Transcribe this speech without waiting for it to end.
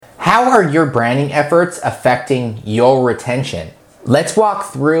How are your branding efforts affecting your retention? Let's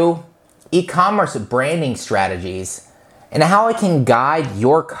walk through e-commerce branding strategies and how it can guide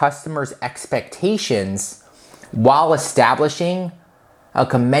your customers' expectations while establishing a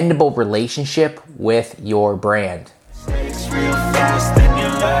commendable relationship with your brand.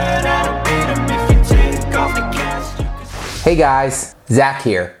 Hey guys, Zach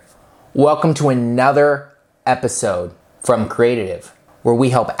here. Welcome to another episode from Creative, where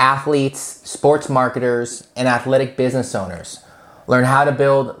we help athletes, sports marketers, and athletic business owners learn how to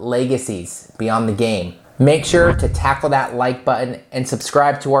build legacies beyond the game. Make sure to tackle that like button and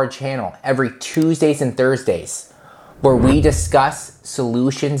subscribe to our channel every Tuesdays and Thursdays, where we discuss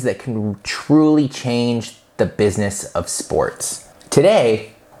solutions that can truly change the business of sports.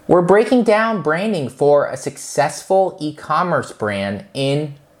 Today, we're breaking down branding for a successful e-commerce brand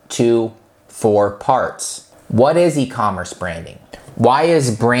into 4 parts. What is e-commerce branding? Why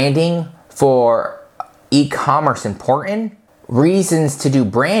is branding for e-commerce important? Reasons to do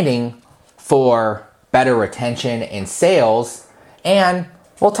branding for better retention and sales. And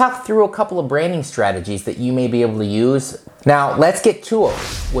we'll talk through a couple of branding strategies that you may be able to use. Now, let's get to it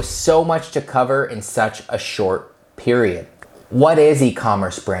with so much to cover in such a short period. What is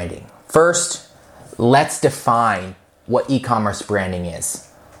e-commerce branding? First, let's define what e-commerce branding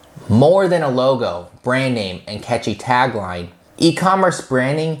is. More than a logo, brand name, and catchy tagline, e-commerce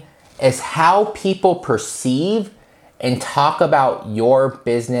branding is how people perceive and talk about your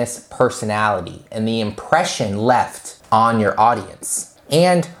business personality and the impression left on your audience.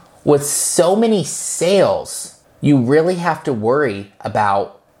 And with so many sales, you really have to worry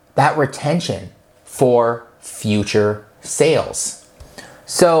about that retention for future sales.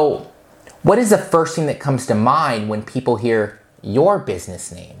 So, what is the first thing that comes to mind when people hear your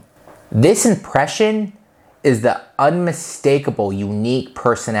business name? This impression is the unmistakable, unique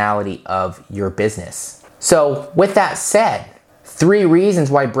personality of your business. So with that said, 3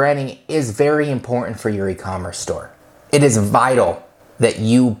 reasons why branding is very important for your e-commerce store. It is vital that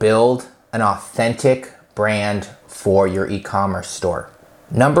you build an authentic brand for your e-commerce store.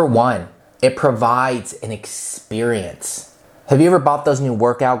 Number 1, it provides an experience. Have you ever bought those new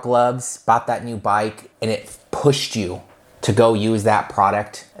workout gloves, bought that new bike, and it pushed you to go use that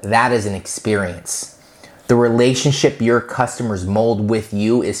product? That is an experience. The relationship your customers mold with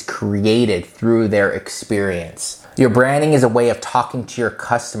you is created through their experience. Your branding is a way of talking to your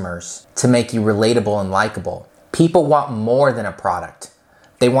customers to make you relatable and likable. People want more than a product.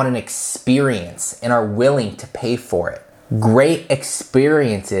 They want an experience and are willing to pay for it. Great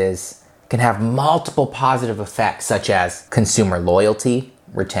experiences can have multiple positive effects, such as consumer loyalty,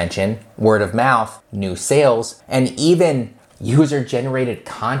 retention, word of mouth, new sales, and even user-generated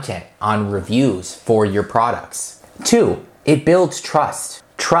content on reviews for your products. 2, it builds trust.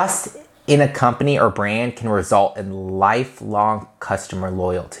 Trust in a company or brand can result in lifelong customer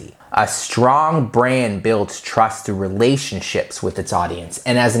loyalty. A strong brand builds trust through relationships with its audience.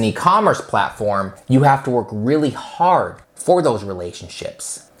 And as an e-commerce platform, you have to work really hard for those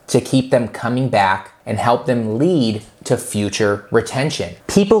relationships to keep them coming back and help them lead to future retention.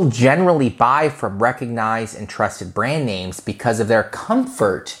 People generally buy from recognized and trusted brand names because of their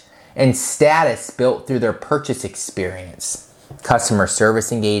comfort and status built through their purchase experience, customer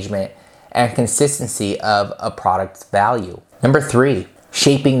service engagement, and consistency of a product's value. Number 3,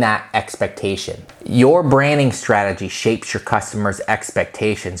 shaping that expectation. Your branding strategy shapes your customers'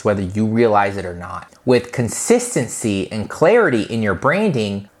 expectations, whether you realize it or not. With consistency and clarity in your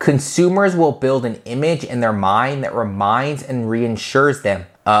branding, consumers will build an image in their mind that reminds and reassures them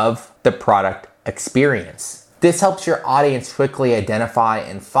of the product experience. This helps your audience quickly identify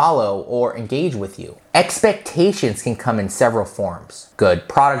and follow or engage with you. Expectations can come in several forms: good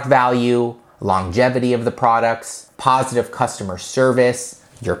product value, longevity of the products, positive customer service,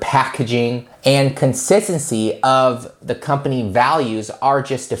 your packaging, and consistency of the company values are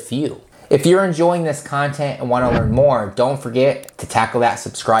just a few. If you're enjoying this content and want to learn more, don't forget to tackle that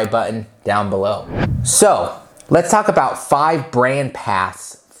subscribe button down below. So, let's talk about 5 brand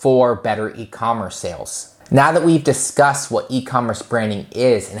paths for better e-commerce sales. Now that we've discussed what e-commerce branding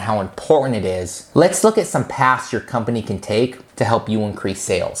is and how important it is, let's look at some paths your company can take to help you increase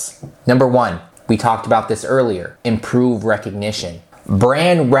sales. Number 1, we talked about this earlier, improve recognition.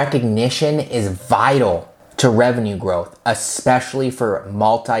 Brand recognition is vital to revenue growth, especially for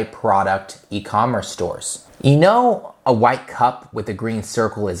multi-product e-commerce stores. You know, a white cup with a green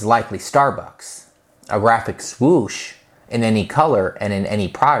circle is likely Starbucks. A graphic swoosh in any color and in any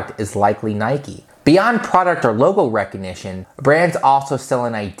product is likely Nike. Beyond product or logo recognition, brands also sell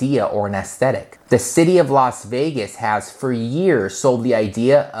an idea or an aesthetic. The city of Las Vegas has for years sold the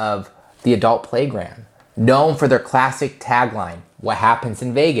idea of the adult playground. Known for their classic tagline, "What happens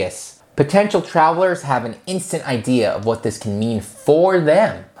in Vegas?" Potential travelers have an instant idea of what this can mean for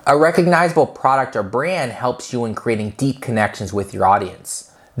them. A recognizable product or brand helps you in creating deep connections with your audience.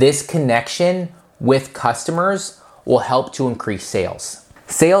 This connection with customers will help to increase sales.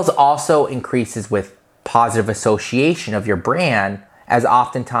 Sales also increases with positive association of your brand, as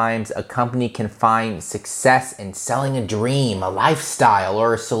oftentimes a company can find success in selling a dream, a lifestyle,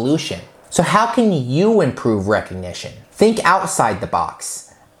 or a solution. So how can you improve recognition? Think outside the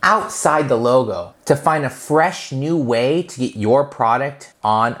box, outside the logo, to find a fresh new way to get your product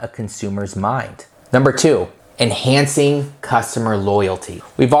on a consumer's mind. Number 2, enhancing customer loyalty.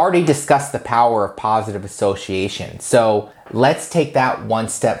 We've already discussed the power of positive association, so let's take that one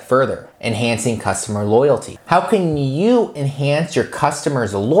step further, enhancing customer loyalty. How can you enhance your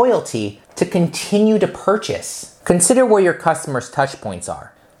customers' loyalty to continue to purchase? Consider where your customers' touch points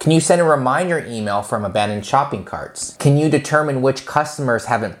are. Can you send a reminder email from abandoned shopping carts? Can you determine which customers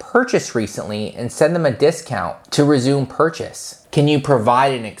haven't purchased recently and send them a discount to resume purchase? Can you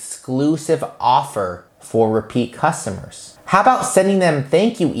provide an exclusive offer for repeat customers? How about sending them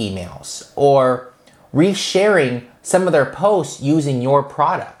thank you emails or resharing some of their posts using your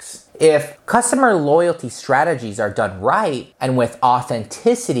products? If customer loyalty strategies are done right and with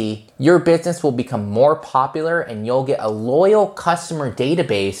authenticity, your business will become more popular and you'll get a loyal customer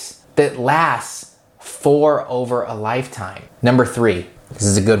database that lasts for over a lifetime. Number 3, this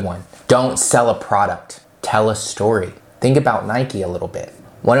is a good one. Don't sell a product, tell a story. Think about Nike a little bit.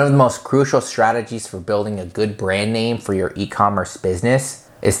 One of the most crucial strategies for building a good brand name for your e-commerce business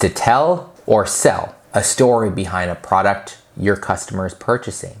is to tell or sell a story behind a product your customer is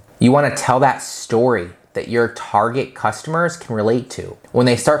purchasing. You want to tell that story that your target customers can relate to. When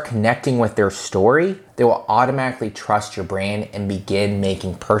they start connecting with their story, they will automatically trust your brand and begin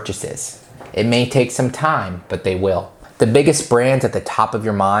making purchases. It may take some time, but they will. The biggest brands at the top of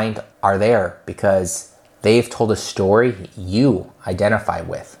your mind are there because they've told a story you identify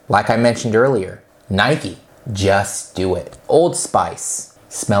with. Like I mentioned earlier, Nike, just do it. Old Spice,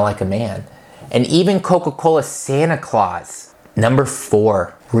 smell like a man. And even Coca-Cola Santa Claus. Number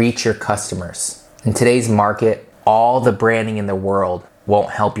 4, reach your customers. In today's market, all the branding in the world won't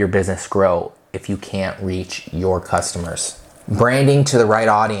help your business grow if you can't reach your customers. Branding to the right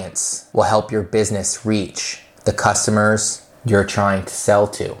audience will help your business reach the customers you're trying to sell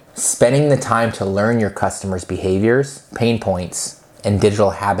to. Spending the time to learn your customers' behaviors, pain points, and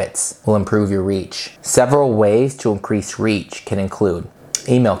digital habits will improve your reach. Several ways to increase reach can include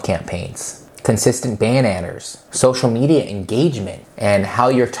email campaigns, consistent banners, social media engagement, and how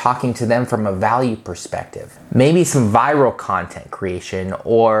you're talking to them from a value perspective. Maybe some viral content creation,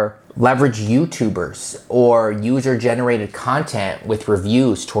 or leverage YouTubers or user-generated content with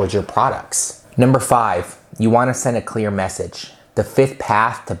reviews towards your products. Number 5, you want to send a clear message. The 5th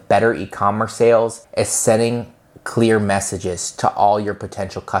path to better e-commerce sales is sending clear messages to all your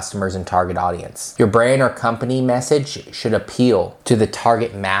potential customers and target audience. Your brand or company message should appeal to the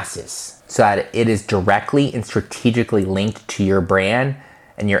target masses so that it is directly and strategically linked to your brand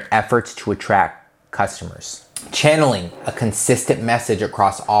and your efforts to attract customers. Channeling a consistent message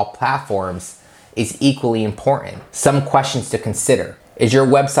across all platforms is equally important. Some questions to consider. Is your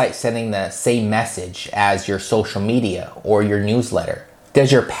website sending the same message as your social media or your newsletter?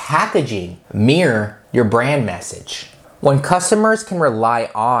 Does your packaging mirror your brand message? When customers can rely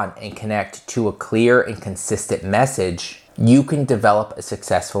on and connect to a clear and consistent message, you can develop a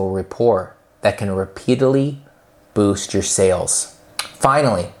successful rapport that can repeatedly boost your sales.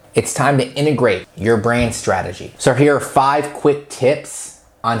 Finally, it's time to integrate your brand strategy. So here are 5 quick tips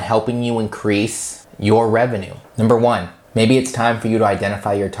on helping you increase your revenue. Number 1, maybe it's time for you to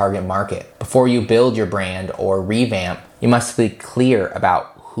identify your target market. Before you build your brand or revamp, you must be clear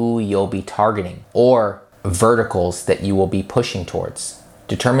about who you'll be targeting or verticals that you will be pushing towards.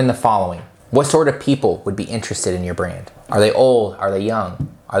 Determine the following. What sort of people would be interested in your brand? Are they old? Are they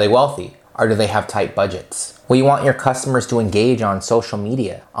young? Are they wealthy? Or do they have tight budgets? Will you want your customers to engage on social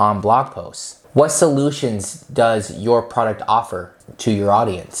media, on blog posts? What solutions does your product offer to your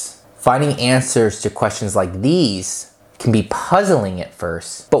audience? Finding answers to questions like these can be puzzling at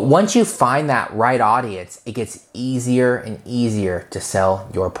first, but once you find that right audience, it gets easier and easier to sell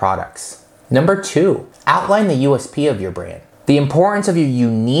your products. Number 2, outline the USP of your brand. The importance of your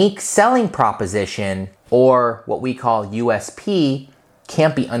unique selling proposition, or what we call USP,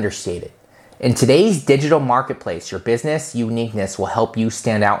 can't be understated. In today's digital marketplace, your business uniqueness will help you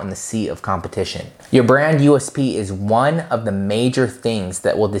stand out in the sea of competition. Your brand USP is one of the major things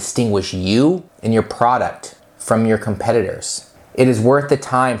that will distinguish you and your product from your competitors. It is worth the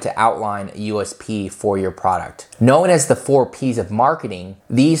time to outline a USP for your product. Known as the 4 Ps of marketing,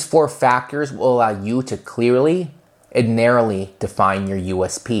 these 4 factors will allow you to clearly and narrowly define your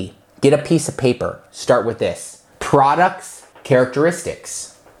USP. Get a piece of paper. Start with this. Products, characteristics.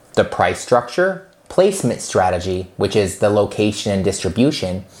 The price structure, placement strategy, which is the location and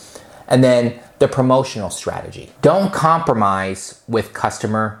distribution, and then the promotional strategy. Don't compromise with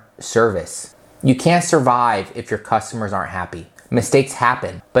customer service. You can't survive if your customers aren't happy. Mistakes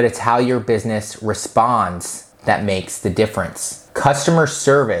happen, but it's how your business responds that makes the difference. Customer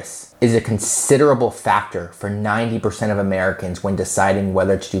service is a considerable factor for 90% of Americans when deciding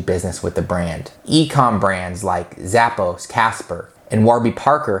whether to do business with a brand. E-com brands like Zappos, Casper, and Warby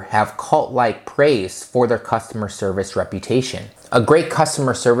Parker have cult-like praise for their customer service reputation. A great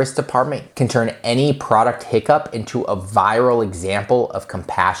customer service department can turn any product hiccup into a viral example of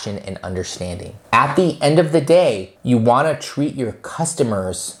compassion and understanding. At the end of the day, you want to treat your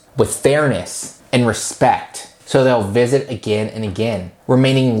customers with fairness and respect so they'll visit again and again,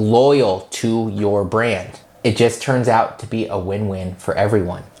 remaining loyal to your brand. It just turns out to be a win-win for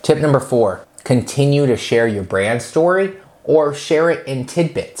everyone. Tip number 4, continue to share your brand story or share it in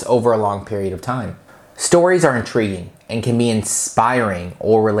tidbits over a long period of time. Stories are intriguing and can be inspiring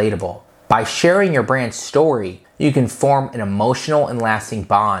or relatable. By sharing your brand story, you can form an emotional and lasting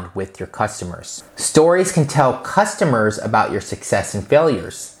bond with your customers. Stories can tell customers about your success and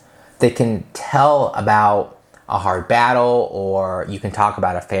failures. They can tell about a hard battle, or you can talk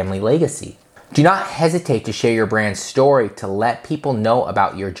about a family legacy. Do not hesitate to share your brand story to let people know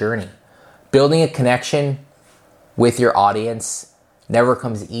about your journey. Building a connection with your audience never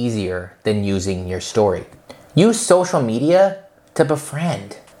comes easier than using your story. Use social media to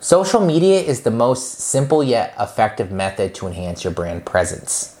befriend. Social media is the most simple yet effective method to enhance your brand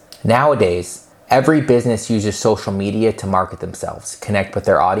presence. Nowadays, every business uses social media to market themselves, connect with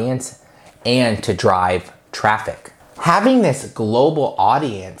their audience, and to drive traffic. Having this global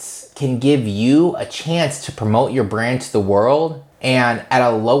audience can give you a chance to promote your brand to the world and at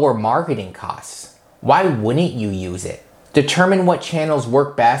a lower marketing cost. Why wouldn't you use it? Determine what channels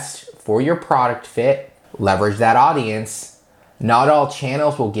work best for your product fit, leverage that audience. Not all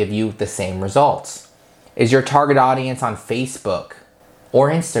channels will give you the same results. Is your target audience on Facebook or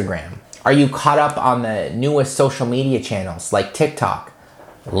Instagram? Are you caught up on the newest social media channels like TikTok,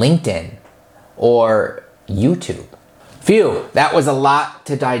 LinkedIn, or YouTube? Phew, that was a lot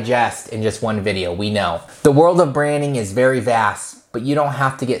to digest in just one video, we know. The world of branding is very vast, but you don't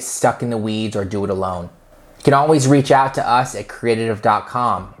have to get stuck in the weeds or do it alone. You can always reach out to us at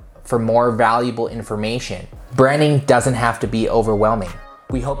creatitive.com for more valuable information. Branding doesn't have to be overwhelming.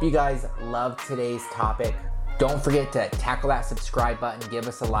 We hope you guys loved today's topic. Don't forget to tackle that subscribe button, give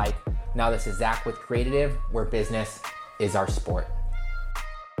us a like. Now this is Zach with Creative, where business is our sport.